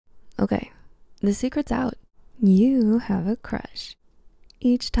Okay, the secret's out. You have a crush.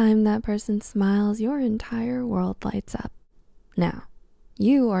 Each time that person smiles, your entire world lights up. Now,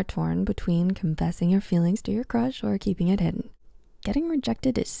 you are torn between confessing your feelings to your crush or keeping it hidden. Getting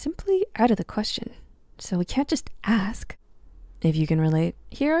rejected is simply out of the question, so we can't just ask. If you can relate,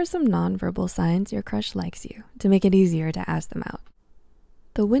 here are some nonverbal signs your crush likes you to make it easier to ask them out.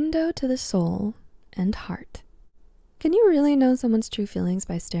 The window to the soul and heart. Can you really know someone's true feelings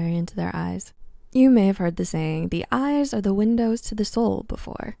by staring into their eyes? You may have heard the saying, the eyes are the windows to the soul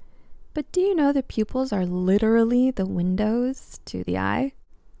before. But do you know the pupils are literally the windows to the eye?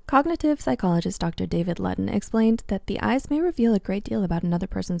 Cognitive psychologist Dr. David Ludden explained that the eyes may reveal a great deal about another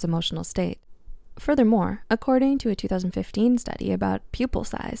person's emotional state. Furthermore, according to a 2015 study about pupil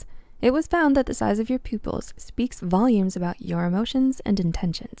size, it was found that the size of your pupils speaks volumes about your emotions and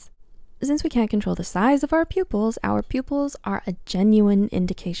intentions. Since we can't control the size of our pupils are a genuine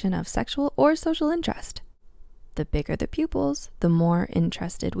indication of sexual or social interest. The bigger the pupils, the more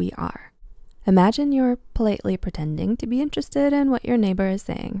interested we are. Imagine you're politely pretending to be interested in what your neighbor is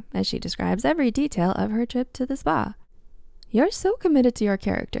saying as she describes every detail of her trip to the spa. You're so committed to your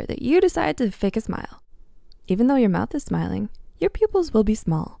character that you decide to fake a smile. Even though your mouth is smiling, your pupils will be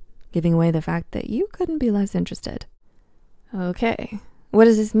small, giving away the fact that you couldn't be less interested. Okay, what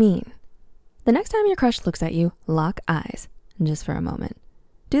does this mean? The next time your crush looks at you, lock eyes, just for a moment.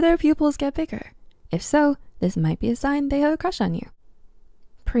 Do their pupils get bigger? If so, this might be a sign they have a crush on you.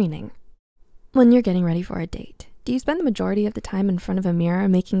 Preening. When you're getting ready for a date, do you spend the majority of the time in front of a mirror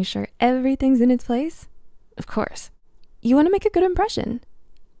making sure everything's in its place? Of course. You want to make a good impression.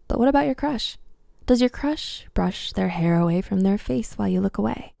 But what about your crush? Does your crush brush their hair away from their face while you look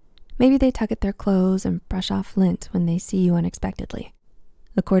away? Maybe they tug at their clothes and brush off lint when they see you unexpectedly.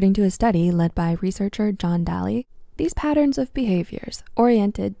 According to a study led by researcher John Daly, these patterns of behaviors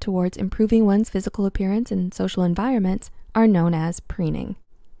oriented towards improving one's physical appearance in social environments are known as preening.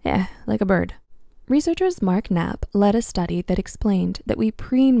 Yeah, like a bird. Researchers Mark Knapp led a study that explained that we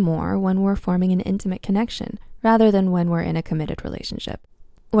preen more when we're forming an intimate connection rather than when we're in a committed relationship.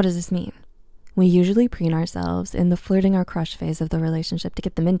 What does this mean? We usually preen ourselves in the flirting or crush phase of the relationship to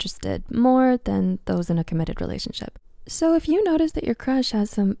get them interested more than those in a committed relationship. So if you notice that your crush has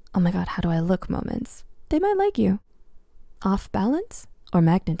some, oh my God, how do I look moments, they might like you. Off balance or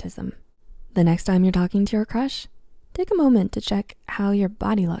magnetism? The next time you're talking to your crush, take a moment to check how your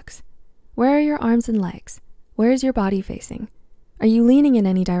body looks. Where are your arms and legs? Where is your body facing? Are you leaning in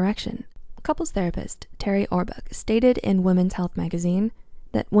any direction? Couples therapist Terry Orbuck stated in Women's Health magazine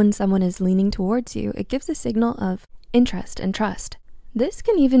that when someone is leaning towards you, it gives a signal of interest and trust. This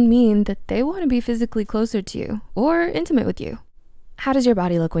can even mean that they want to be physically closer to you or intimate with you. How does your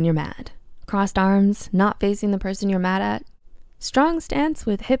body look when you're mad? Crossed arms, not facing the person you're mad at? Strong stance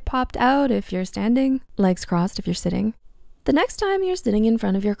with hip popped out if you're standing, legs crossed if you're sitting? The next time you're sitting in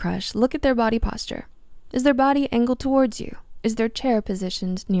front of your crush, look at their body posture. Is their body angled towards you? Is their chair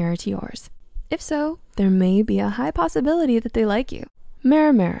positioned nearer to yours? If so, there may be a high possibility that they like you.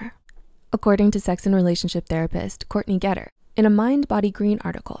 Mirror, mirror. According to sex and relationship therapist Courtney Getter, in a Mind Body Green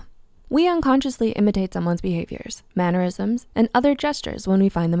article, we unconsciously imitate someone's behaviors, mannerisms, and other gestures when we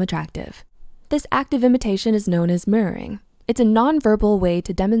find them attractive. This active imitation is known as mirroring. It's a nonverbal way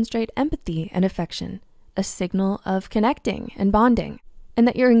to demonstrate empathy and affection, a signal of connecting and bonding, and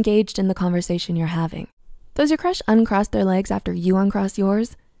that you're engaged in the conversation you're having. Does your crush uncross their legs after you uncross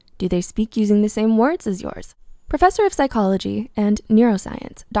yours? Do they speak using the same words as yours? Professor of psychology and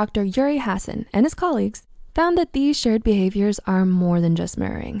neuroscience, Dr. Yuri Hassan and his colleagues found that these shared behaviors are more than just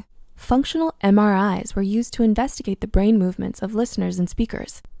mirroring. Functional MRIs were used to investigate the brain movements of listeners and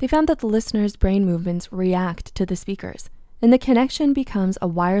speakers. They found that the listeners' brain movements react to the speakers, and the connection becomes a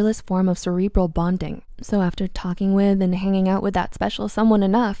wireless form of cerebral bonding. So after talking with and hanging out with that special someone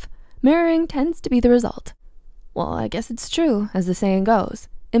enough, mirroring tends to be the result. Well, I guess it's true, as the saying goes.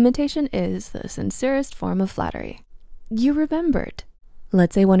 Imitation is the sincerest form of flattery. You remembered.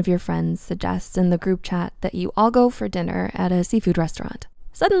 Let's say one of your friends suggests in the group chat that you all go for dinner at a seafood restaurant.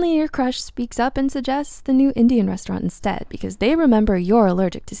 Suddenly your crush speaks up and suggests the new Indian restaurant instead because they remember you're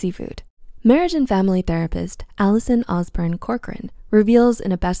allergic to seafood. Marriage and family therapist Allison Osborne Corcoran reveals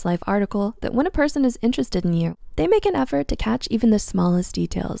in a Best Life article that when a person is interested in you, they make an effort to catch even the smallest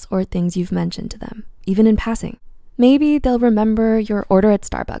details or things you've mentioned to them, even in passing. Maybe they'll remember your order at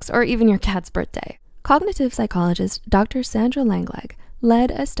Starbucks or even your cat's birthday. Cognitive psychologist Dr. Sandra Langleg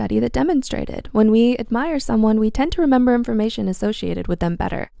led a study that demonstrated when we admire someone, we tend to remember information associated with them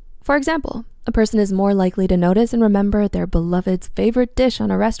better. For example, a person is more likely to notice and remember their beloved's favorite dish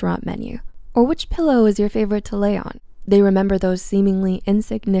on a restaurant menu, or which pillow is your favorite to lay on. They remember those seemingly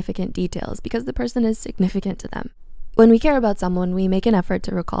insignificant details because the person is significant to them. When we care about someone, we make an effort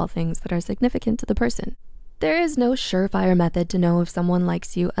to recall things that are significant to the person. There is no surefire method to know if someone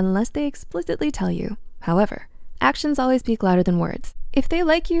likes you unless they explicitly tell you. However, actions always speak louder than words. If they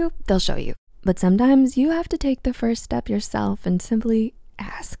like you, they'll show you. But sometimes you have to take the first step yourself and simply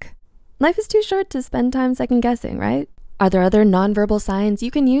ask. Life is too short to spend time second guessing, right? Are there other nonverbal signs you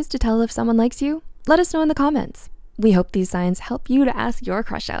can use to tell if someone likes you? Let us know in the comments. We hope these signs help you to ask your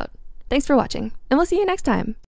crush out. Thanks for watching, and we'll see you next time.